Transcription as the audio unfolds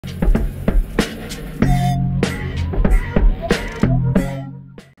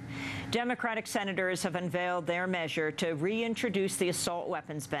Democratic senators have unveiled their measure to reintroduce the assault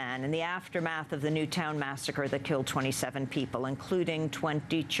weapons ban in the aftermath of the Newtown massacre that killed 27 people, including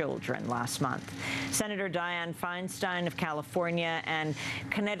 20 children, last month. Senator Dianne Feinstein of California and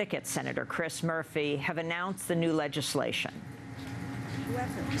Connecticut Senator Chris Murphy have announced the new legislation.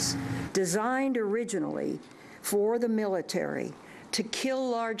 Weapons designed originally for the military to kill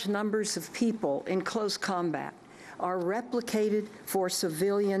large numbers of people in close combat are replicated for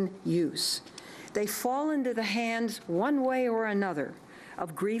civilian use. They fall into the hands, one way or another,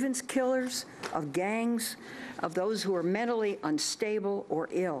 of grievance killers, of gangs, of those who are mentally unstable or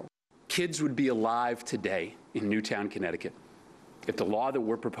ill. Kids would be alive today in Newtown, Connecticut, if the law that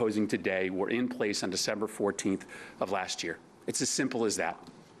we're proposing today were in place on December 14th of last year. It's as simple as that.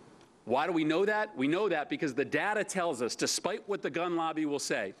 Why do we know that? We know that because the data tells us, despite what the gun lobby will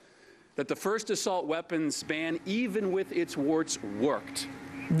say, that the first assault weapons ban, even with its warts, worked.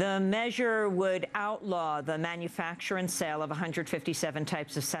 The measure would outlaw the manufacture and sale of 157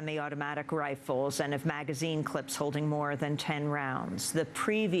 types of semi-automatic rifles and of magazine clips holding more than 10 rounds. The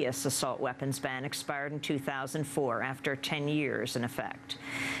previous assault weapons ban expired in 2004 after 10 years in effect.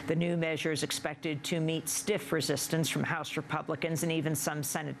 The new measure is expected to meet stiff resistance from House Republicans and even some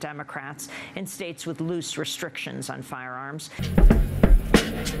Senate Democrats in states with loose restrictions on firearms.